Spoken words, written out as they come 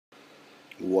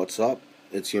What's up?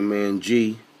 It's your man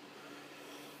G,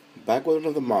 back with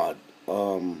another mod.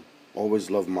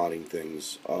 Always love modding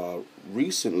things.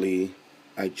 Recently,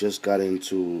 I just got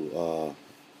into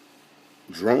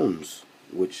drones,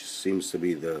 which seems to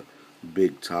be the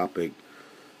big topic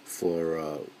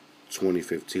for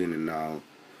 2015 and now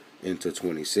into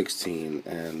 2016.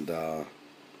 And I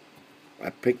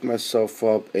picked myself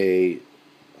up a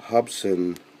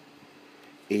Hubsan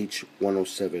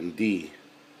H107D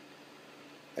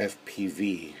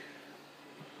FPV,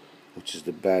 which is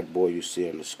the bad boy you see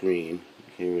on the screen.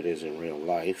 Here it is in real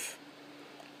life.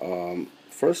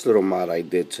 First little mod I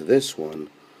did to this one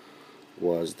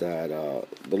was that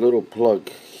the little plug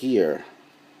here,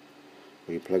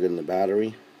 where you plug in the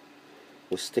battery,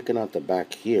 was sticking out the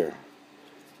back here.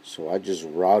 So I just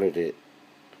routed it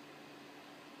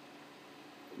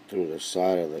through the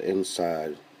side of the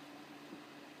inside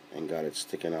and got it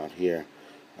sticking out here.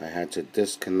 I had to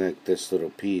disconnect this little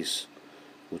piece,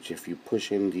 which if you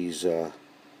push in these two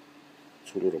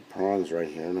little prongs right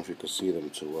here, I don't know if you can see them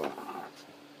too well.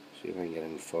 See if I can get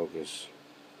in focus.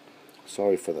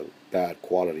 Sorry for the bad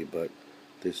quality, but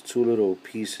there's two little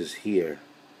pieces here.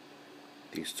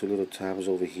 These two little tabs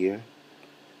over here.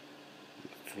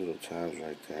 Two little tabs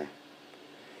right there.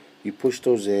 You push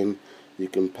those in, you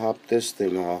can pop this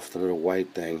thing off, the little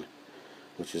white thing,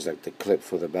 which is like the clip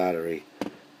for the battery,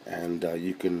 and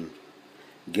you can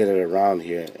get it around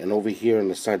here. And over here on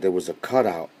the side there was a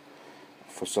cutout.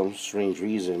 For some strange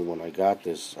reason, when I got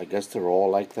this, I guess they're all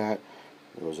like that,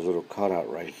 there was a little cutout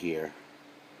right here.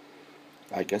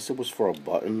 I guess it was for a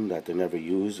button that they never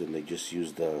used, and they just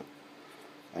used the,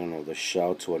 I don't know, the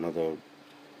shell to another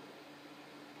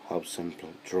Hubsan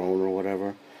drone or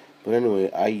whatever. But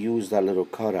anyway, I used that little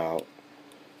cutout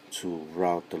to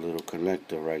route the little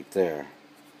connector right there.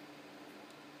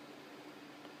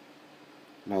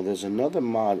 Now there's another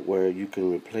mod where you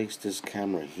can replace this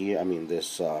camera here,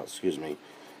 this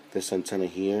antenna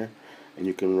here, and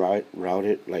you can route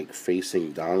it like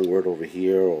facing downward over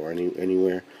here or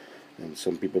anywhere, and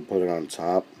some people put it on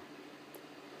top.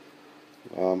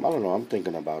 I don't know, I'm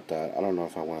thinking about that. I don't know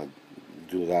if I want to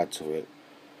do that to it.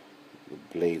 The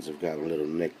blades have gotten a little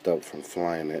nicked up from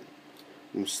flying it.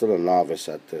 I'm still a novice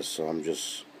at this, so I'm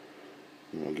just,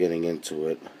 getting into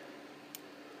it.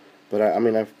 But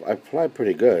I fly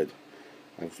pretty good.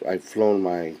 I've flown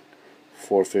my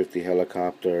 450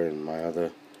 helicopter and my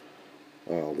other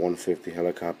 150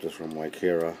 helicopters from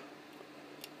Waikira.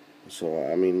 So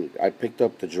I picked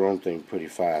up the drone thing pretty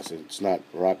fast. It's not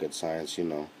rocket science,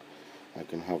 I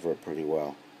can hover it pretty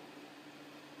well.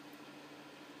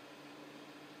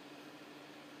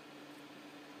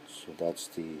 So that's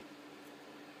the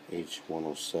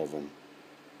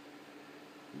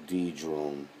H107D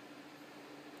drone.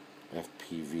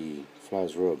 FPV,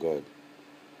 flies real good.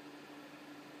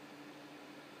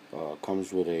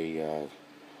 Comes with a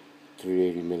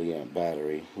 380 milliamp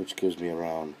battery, which gives me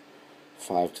around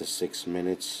 5 to 6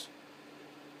 minutes.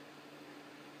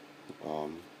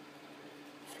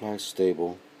 Flies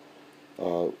stable.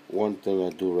 One thing I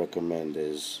do recommend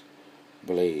is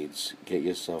blades. Get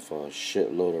yourself a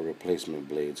shitload of replacement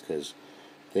blades, because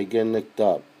they get nicked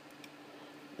up,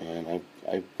 and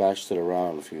I bashed it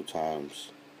around a few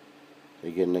times. They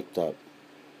get nicked up.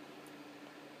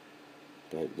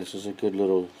 But this is a good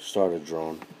little starter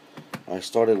drone. I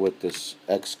started with this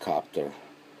QUADCOPTER.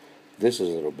 This is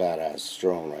a little badass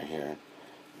drone right here.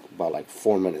 About like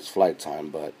 4 minutes flight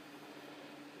time, but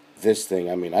this thing,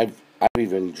 I've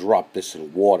even dropped this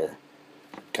in water.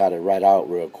 Got it right out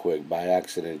real quick by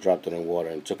accident, dropped it in water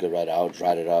and took it right out,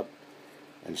 dried it up,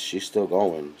 and she's still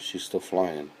going. She's still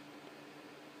flying.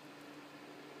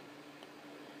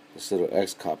 This little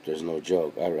QUADCOPTER is no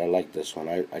joke. I like this one.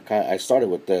 I started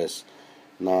with this.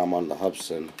 Now I'm on the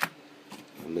Hubsan,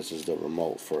 and this is the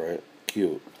remote for it.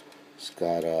 Cute. It's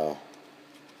got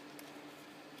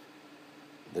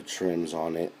the trims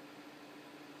on it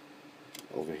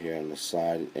over here on the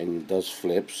side, and it does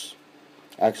flips.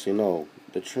 Actually, no,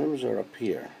 the trims are up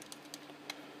here,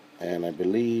 and I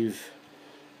believe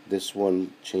this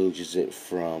one changes it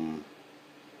from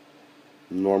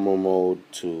normal mode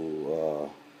to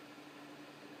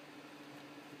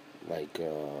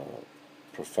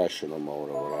professional mode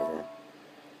or whatever,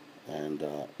 and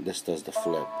this does the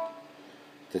flip.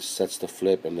 This sets the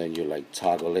flip, and then you like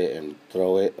toggle it and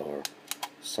throw it or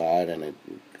side, and it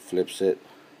flips it.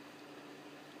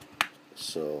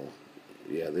 So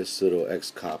yeah, this little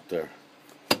QUADCOPTER,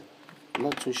 I'm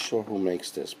not too sure who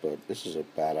makes this, but this is a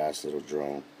badass little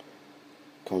drone.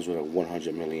 Comes with a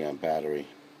 100 milliamp battery,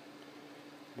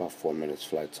 about 4 minutes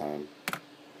flight time.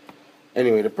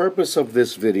 Anyway, the purpose of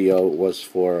this video was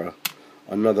for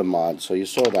another mod. So you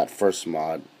saw that first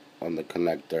mod on the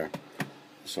connector.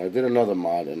 So I did another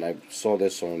mod, and I saw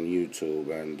this on YouTube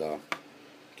and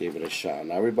gave it a shot.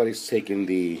 Now everybody's taking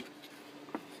the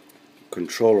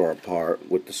controller apart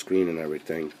with the screen and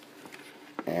everything,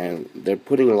 and they're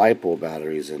putting LiPo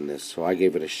batteries in this. So I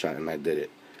gave it a shot and I did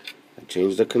it. I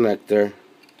changed the connector.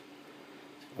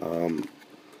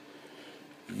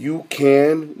 You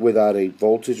can, without a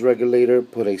voltage regulator,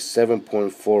 put a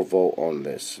 7.4 volt on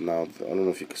this. Now, I don't know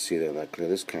if you can see that clear.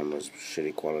 This camera's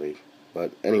shitty quality.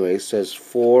 But anyway, it says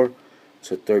 4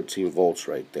 to 13 volts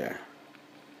right there.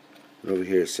 And over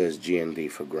here it says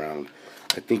GND for ground.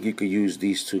 I think you could use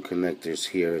these two connectors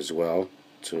here as well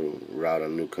to route a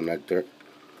new connector.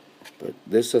 But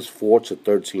this says 4 to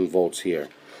 13 volts here.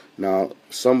 Now,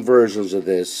 some versions of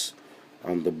this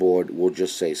on the board will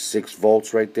just say 6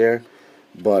 volts right there.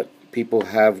 But people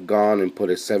have gone and put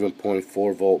a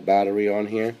 7.4 volt battery on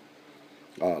here,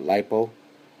 LiPo,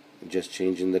 just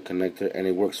changing the connector, and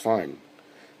it works fine.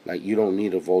 Like, you don't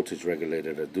need a voltage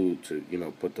regulator to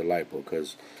put the LiPo,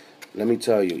 because let me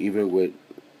tell you, even with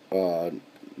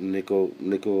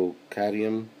nickel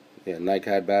cadmium,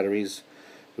 NiCad batteries,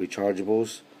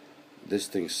 rechargeables, this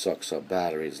thing sucks up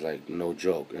batteries like no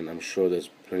joke. And I'm sure there's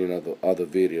plenty of other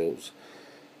videos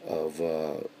of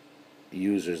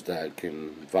users that can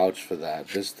vouch for that.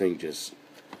 This thing just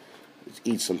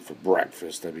eats them for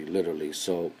breakfast, I mean, literally.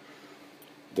 So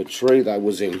the tray that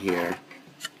was in here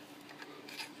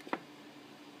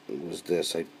was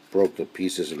this. I broke the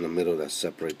pieces in the middle that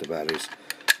separate the batteries.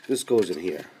 This goes in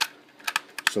here.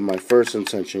 So my first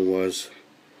intention was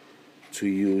to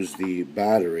use the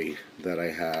battery that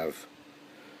I have,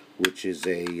 which is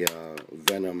a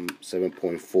Venom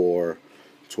 7.4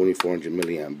 2400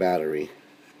 milliamp battery,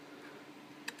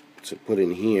 to put in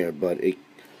here, but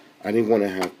I didn't want to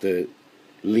have to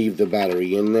leave the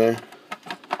battery in there,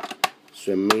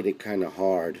 so it made it kind of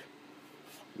hard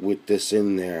with this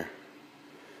in there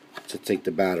to take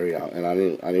the battery out, and I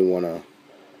didn't want to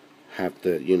have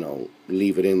to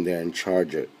leave it in there and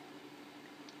charge it.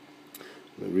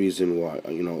 The reason why,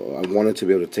 I wanted to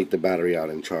be able to take the battery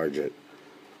out and charge it,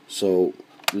 so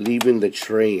leaving the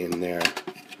tray in there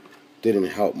didn't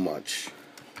help much.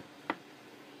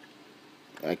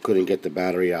 I couldn't get the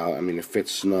battery out. I mean, it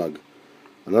fits snug.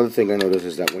 Another thing I noticed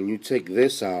is that when you take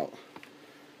this out,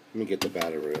 let me get the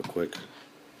battery real quick.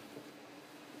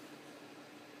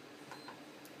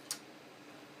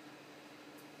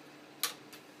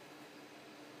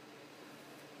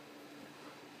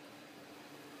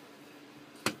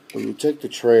 When you take the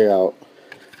tray out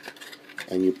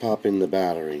and you pop in the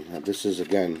battery, now this is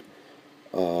again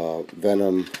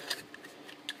Venom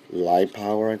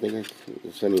LiPower, I think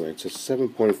it's anyway. It's a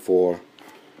 7.4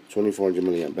 2400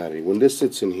 milliamp battery. When this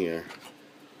sits in here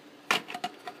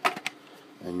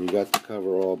and you got the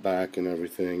cover all back and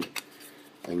everything,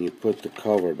 and you put the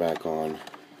cover back on,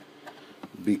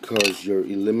 because you're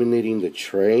eliminating the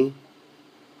tray,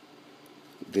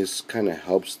 this kind of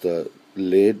helps the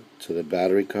lid to the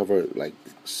battery cover like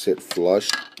sit flush.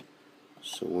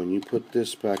 So when you put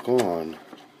this back on,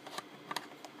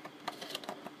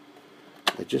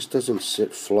 it just doesn't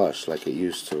sit flush like it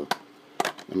used to.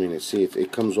 I mean,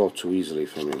 it comes off too easily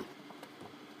for me.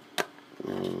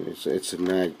 It's a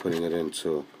nag putting it in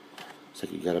too. It's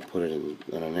like you gotta put it in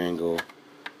at an angle.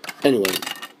 Anyway,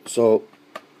 so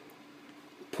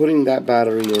putting that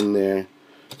battery in there,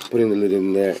 putting the lid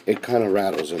in there, it kind of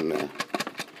rattles in there.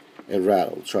 It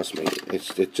rattled, trust me.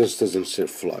 It just doesn't sit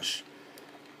flush,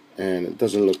 and it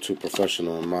doesn't look too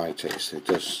professional in my taste. It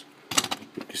just,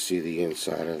 you can see the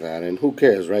inside of that, and who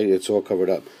cares, right? It's all covered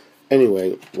up.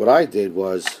 Anyway, what I did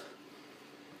was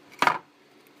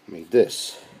make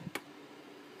this.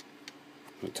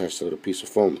 I attached a little piece of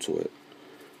foam to it.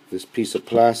 This piece of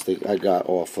plastic I got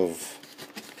off of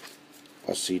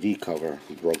a CD cover.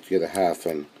 Broke the other half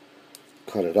and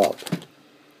cut it up.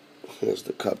 Here's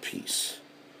the cut piece.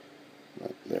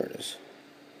 Right, there it is.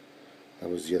 That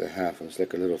was the other half. It was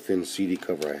like a little thin CD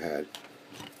cover I had.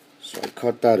 So I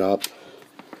cut that up,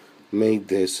 made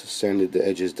this, sanded the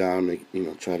edges down,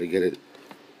 try to get it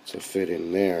to fit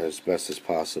in there as best as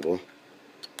possible.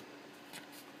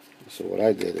 So what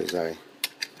I did is I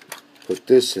put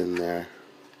this in there.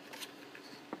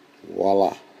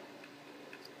 Voila.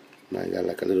 Now I got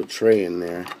like a little tray in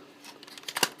there.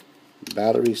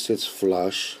 Battery sits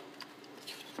flush.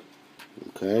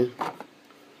 Okay.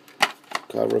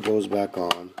 Cover goes back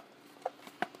on.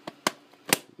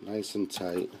 Nice and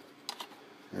tight.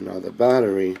 And now the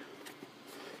battery,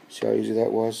 see how easy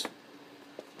that was?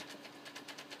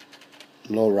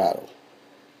 No rattle.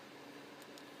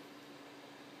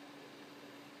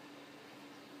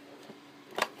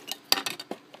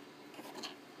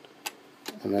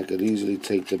 and I could easily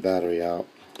take the battery out,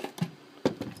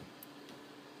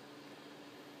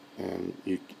 and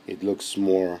it looks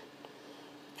more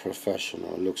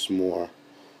professional. It looks more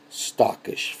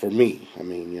stockish for me. I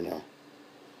mean, you know.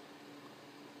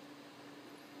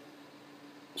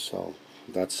 So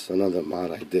that's another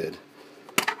mod I did.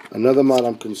 Another mod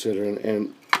I'm considering,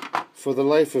 and for the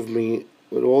life of me,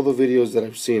 with all the videos that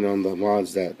I've seen on the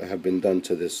mods that have been done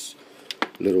to this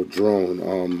little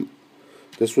drone,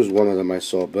 this was one of them I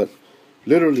saw. But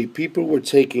literally, people were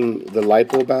taking the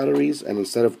LiPo batteries, and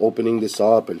instead of opening this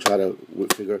up and try to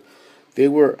figure, they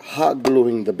were hot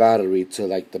gluing the battery to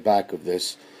like the back of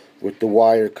this, with the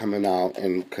wire coming out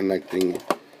and connecting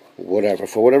whatever.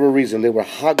 For whatever reason, they were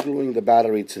hot gluing the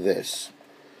battery to this,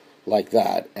 like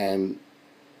that, and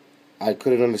I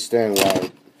couldn't understand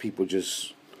why people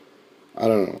just, I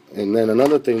don't know. And then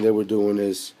another thing they were doing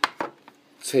is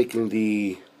taking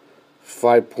the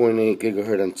 5.8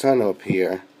 gigahertz antenna up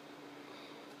here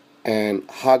and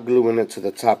hot gluing it to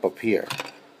the top up here,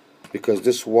 because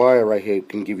this wire right here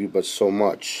can give you but so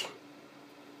much.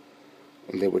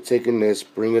 And they were taking this,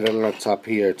 bringing it on the top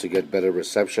here to get better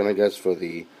reception, I guess, for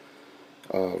the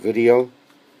video,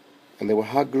 and they were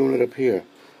hot gluing it up here.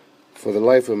 For the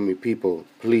life of me, people,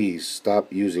 please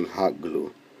stop using hot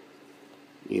glue.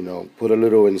 You know, put a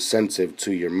little incentive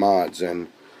to your mods and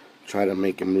try to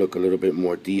make them look a little bit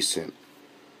more decent.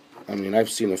 I mean, I've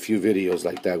seen a few videos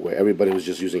like that where everybody was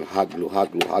just using hot glue,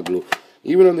 hot glue, hot glue.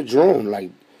 Even on the drone,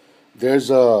 like, there's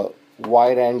a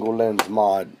wide angle lens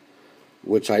mod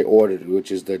which I ordered,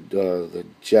 which is the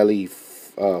jelly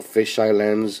fisheye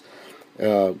lens.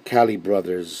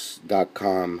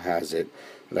 CaliBrothers.com has it.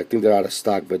 I think they're out of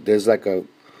stock, but there's like a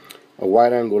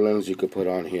wide angle lens you could put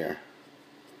on here,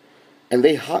 and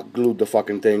they hot glued the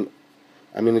fucking thing.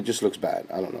 I mean, it just looks bad.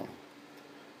 I don't know.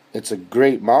 It's a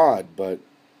great mod, but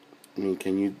I mean,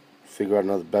 can you figure out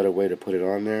another better way to put it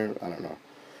on there? I don't know.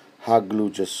 Hot glue,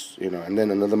 just, you know. And then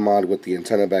another mod with the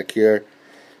antenna back here,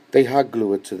 they hot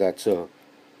glue it to that too.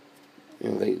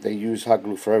 You know, they use hot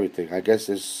glue for everything. I guess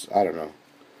it's, I don't know.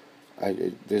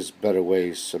 There's better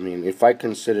ways. I mean, if I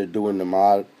consider doing the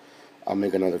mod, I'll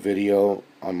make another video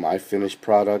on my finished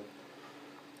product.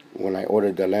 When I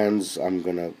ordered the lens, I'm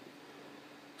gonna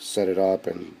set it up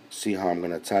and see how I'm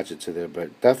gonna attach it to there,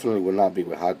 but definitely will not be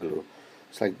with hot glue.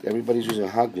 It's like everybody's using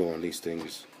hot glue on these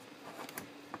things.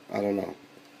 I don't know.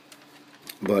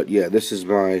 But yeah, this is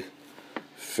my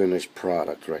finished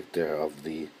product right there of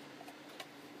the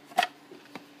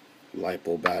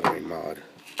LiPo battery mod.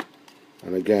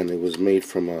 And again, it was made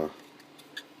from a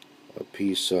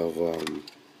piece of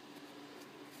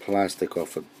plastic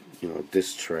off a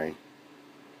disc tray,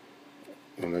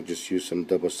 and I just used some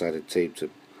double-sided tape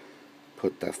to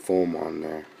put that foam on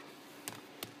there,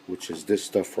 which is this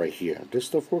stuff right here. This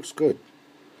stuff works good.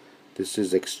 This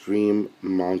is extreme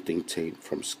mounting tape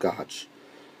from Scotch.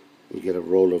 You get a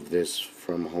roll of this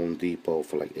from Home Depot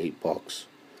for like $8.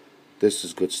 This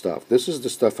is good stuff. This is the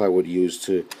stuff I would use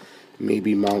to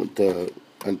maybe mount the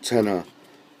antenna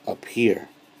up here.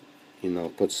 You know,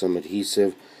 put some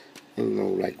adhesive. You know,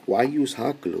 like, why use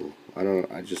hot glue?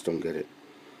 I just don't get it.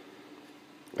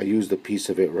 I used a piece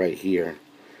of it right here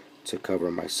to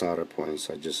cover my solder points.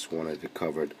 I just wanted it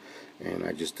covered, and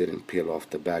I just didn't peel off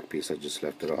the back piece. I just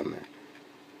left it on there.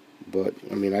 But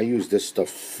I mean, I use this stuff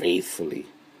faithfully.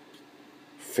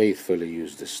 Faithfully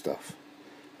use this stuff.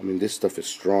 I mean, this stuff is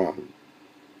strong.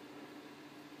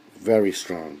 Very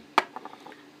strong.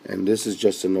 And this is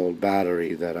just an old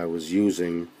battery that I was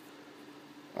using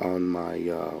on my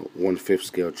 1/5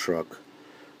 scale truck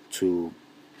to,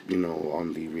 you know,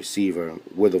 on the receiver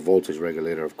with a voltage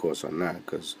regulator, of course, on that,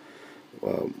 because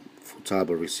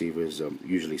Futaba receivers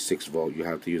usually 6 volt. You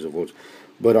have to use a voltage.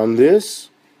 But on this,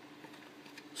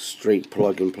 straight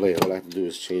plug and play. All I have to do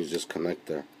is change this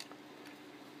connector,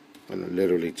 and it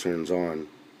literally turns on.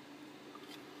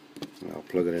 I'll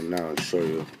plug it in now and show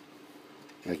you.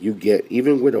 Like, you get,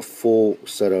 even with a full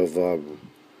set of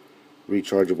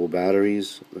rechargeable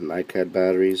batteries, the NiCad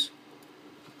batteries,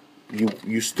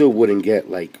 you still wouldn't get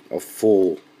like a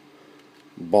full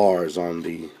bars on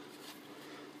the.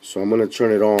 So I'm gonna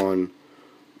turn it on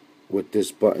with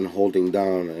this button holding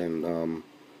down, and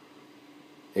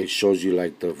it shows you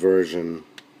like the version.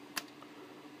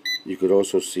 You could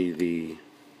also see the.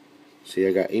 See,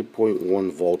 I got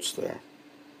 8.1 volts there.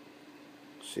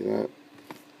 See that?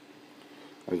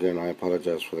 Again, I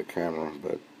apologize for the camera,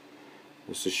 but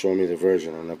this is showing me the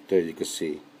version, and up there you can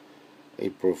see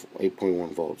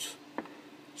 8.1 volts.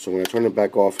 So when I turn it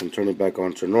back off and turn it back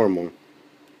on to normal,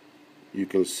 you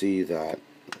can see that.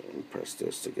 Let me press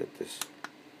this to get this.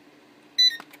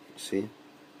 See?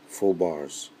 Full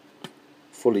bars.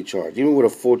 fully charged. Even with a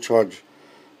full charge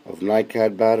of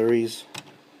NiCad batteries,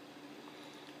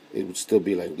 it would still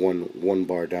be like one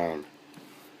bar down.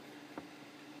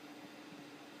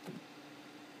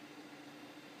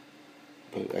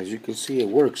 But as you can see, it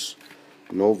works.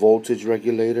 No voltage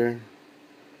regulator,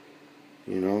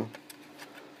 you know.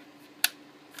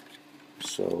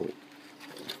 So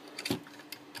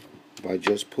by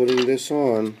just putting this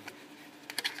on,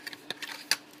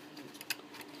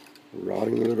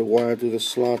 routing the little wire through the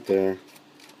slot there.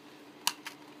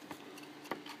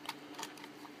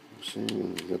 See,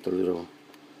 got the little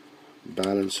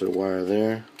balancer wire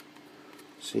there.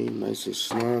 See, nice and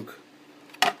snug.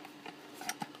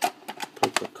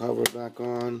 Put the cover back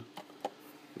on.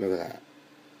 Look at that.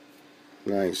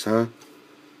 Nice, huh?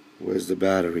 Where's the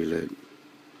battery lid?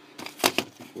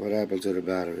 What happened to the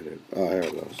battery lid? Oh, here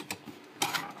it goes.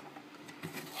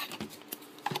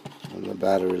 And the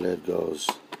battery lid goes.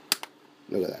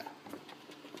 Look at that.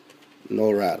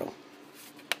 No rattle.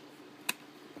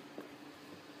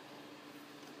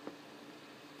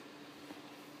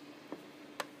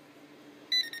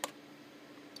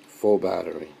 Full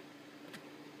battery.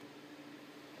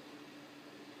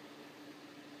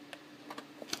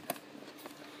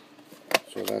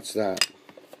 So that's that.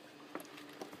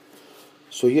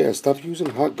 So yeah, stop using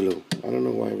hot glue. I don't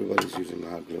know why everybody's using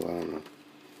hot glue. I don't know.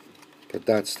 But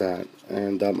that's that.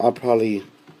 And I'll probably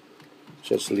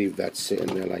just leave that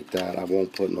sitting there like that. I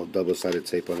won't put no double-sided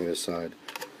tape on the other side.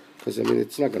 Because, I mean,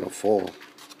 it's not going to fall.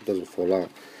 It doesn't fall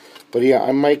out. But yeah,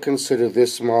 I might consider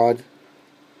this mod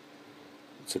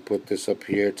to put this up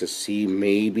here to see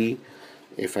maybe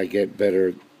if I get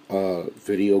better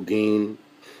video gain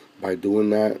by doing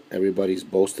that. Everybody's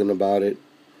boasting about it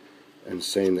and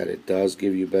saying that it does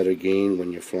give you better gain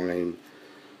when you're flying,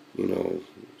 you know,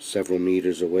 several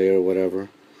meters away or whatever.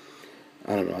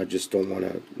 I don't know, I just don't want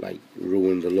to like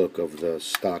ruin the look of the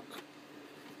stock.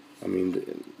 I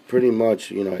mean, pretty much,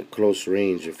 you know, at close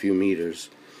range, a few meters,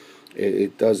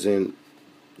 it doesn't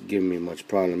give me much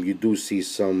problem. You do see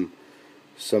some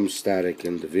static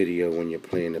in the video when you're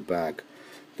playing it back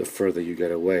the further you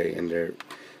get away, and they're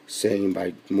saying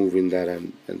by moving that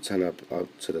antenna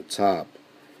up to the top,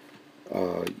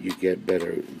 you get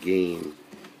better gain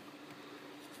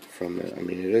from it. I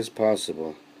mean, it is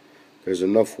possible. There's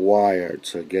enough wire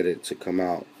to get it to come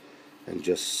out and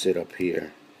just sit up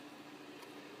here.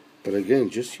 But again,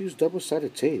 just use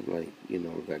double-sided tape, like, you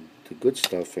know, like the good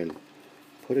stuff, and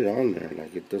put it on there.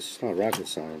 Like, it's not rocket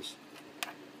science.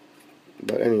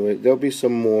 But anyway, there'll be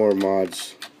some more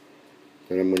mods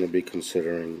that I'm going to be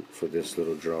considering for this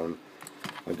little drone.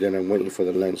 Again, I'm waiting for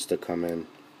the lens to come in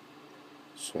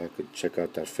so I could check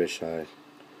out that fisheye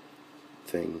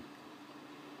thing.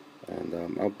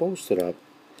 And I'll post it up.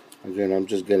 Again, I'm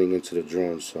just getting into the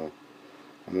drone, so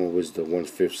I'm always the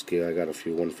 1/5 scale. I got a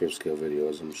few 1/5 scale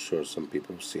videos. I'm sure some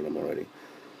people have seen them already.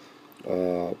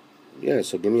 Yeah,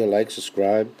 so give me a like,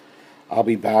 subscribe. I'll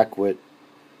be back with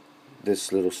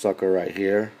this little sucker right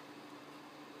here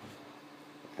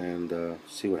and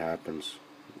see what happens.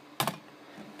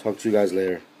 Talk to you guys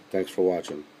later. Thanks for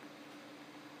watching.